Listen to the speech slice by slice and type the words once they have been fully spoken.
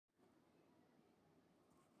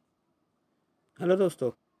Hello दोस्तों,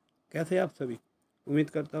 कैसे हैं आप सभी। उम्मीद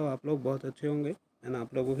करता हूँ आप लोग बहुत अच्छे होंगे एंड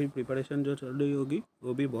आप लोगों की प्रिपरेशन जो चल रही होगी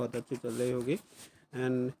वो भी बहुत अच्छी चल रही होगी।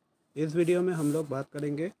 एंड इस वीडियो में हम लोग बात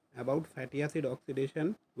करेंगे about fatty acid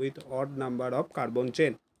oxidation with odd number of carbon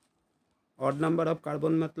chain. Odd number of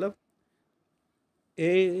carbon मतलब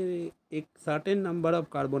एक certain number of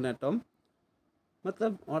carbon atom,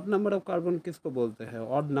 मतलब ऑड नंबर ऑफ कार्बन किसको बोलते हैं।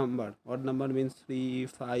 Odd number means 3,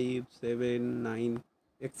 5, 7, 9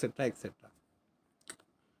 etcetera etcetera.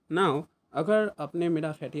 Now अगर आपने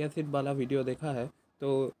मेरा फैटी एसिड वाला वीडियो देखा है तो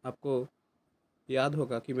आपको याद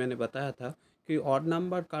होगा कि मैंने बताया था कि odd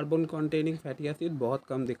number carbon containing fatty acid बहुत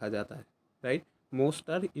कम देखा जाता है, right. Most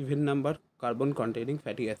are even number carbon containing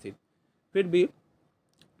fatty acid. फिर भी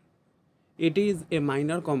it is a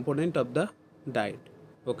minor component of the diet.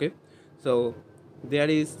 Okay, so there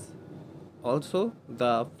is also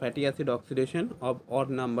the fatty acid oxidation of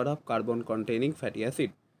odd number of carbon containing fatty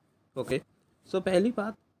acid. Okay, so पहली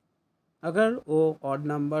बात, अगर वो odd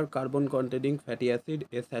number carbon containing fatty acid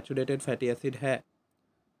A saturated fatty acid है,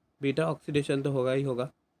 beta oxidation तो होगा ही होगा,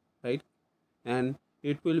 right. And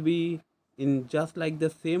it will be in just like the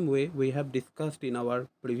same way we have discussed in our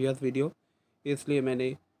previous video. इसलिए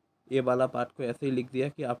मैंने ये वाला पार्ट को ऐसे ही लिख दिया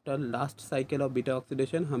कि after last cycle of beta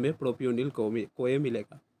oxidation हमें प्रोपियोनिल कोए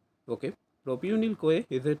मिलेगा। ओके, प्रोपियोनिल कोए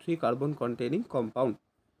is a 3 carbon containing compound.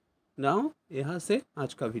 Now यहाँ से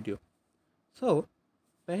आज का वीडियो। सो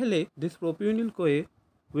पहले दिस प्रोपियोनिल कोए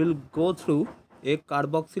will go through a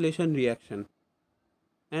carboxylation reaction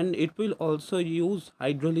and it will also use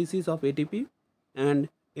hydrolysis of ATP and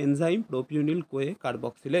enzyme propionyl CoA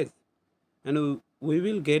carboxylase, and we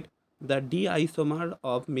will get the D isomer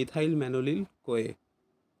of methyl manonyl CoA.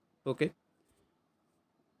 Okay,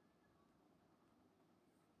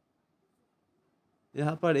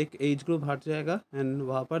 यहाँ पर एक H group हट जाएगा and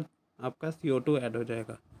वहाँ पर आपका CO2 add हो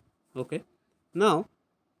जाएगा। Okay, now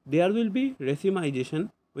there will be racemisation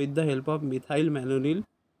with the help of methyl manonyl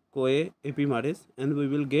CoA epimerase and we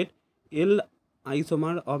will get L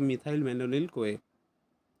isomer of methyl manonyl CoA.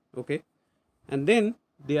 Okay, and then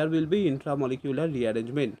there will be intramolecular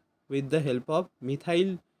rearrangement with the help of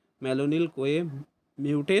methyl malonyl CoA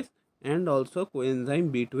mutase and also coenzyme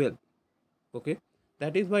B12. Okay,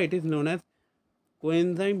 that is why it is known as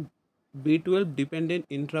coenzyme B12 dependent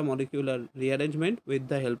intramolecular rearrangement with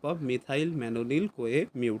the help of methyl manonyl CoA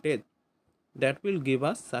mutase that will give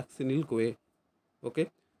us succinyl CoA. Okay,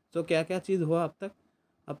 तो क्या क्या चीज़ हुआ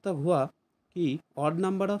अब तक हुआ कि odd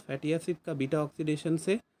number of fatty acid का beta oxidation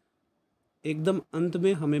से एकदम अंत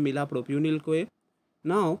में हमें मिला प्रोपियोनिल कोए।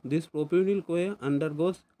 नाउ दिस प्रोपियोनिल कोए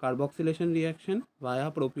अंडरगोज कार्बोक्सिलेशन रिएक्शन वाया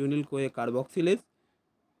प्रोपियोनिल कोए कार्बोक्सिलेज।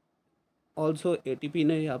 ऑल्सो एटीपी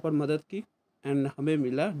ने यहाँ पर मदद की एंड हमें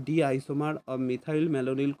मिला D isomer of methyl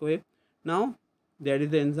malonyl कोए। Now there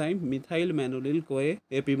is enzyme methyl malonyl कोए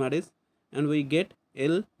एपिमेरेज and we get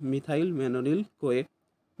L methyl manonyl CoA,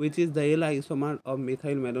 which is the L isomer of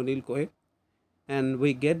methyl manonyl CoA, and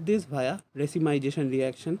we get this via racemization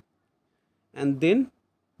reaction. And then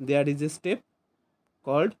there is a step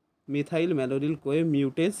called methyl manonyl CoA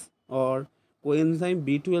mutase or coenzyme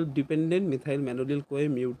B12 dependent methyl manonyl CoA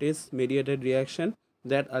mutase mediated reaction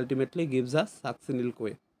that ultimately gives us succinyl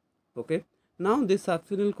CoA. Okay, now this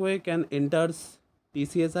succinyl CoA can enter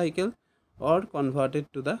PCA cycle or converted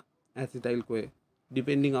to the acetyl CoA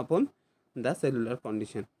depending upon the cellular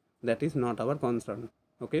condition. That is not our concern.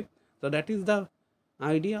 Okay, so that is the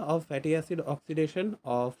idea of fatty acid oxidation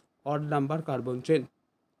of odd number carbon chain.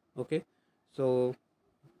 Okay, so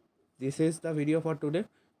this is the video for today.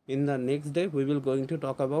 In the next day we will going to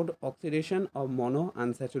talk about oxidation of mono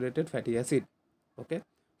unsaturated fatty acid. Okay,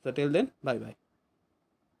 so till then, bye bye.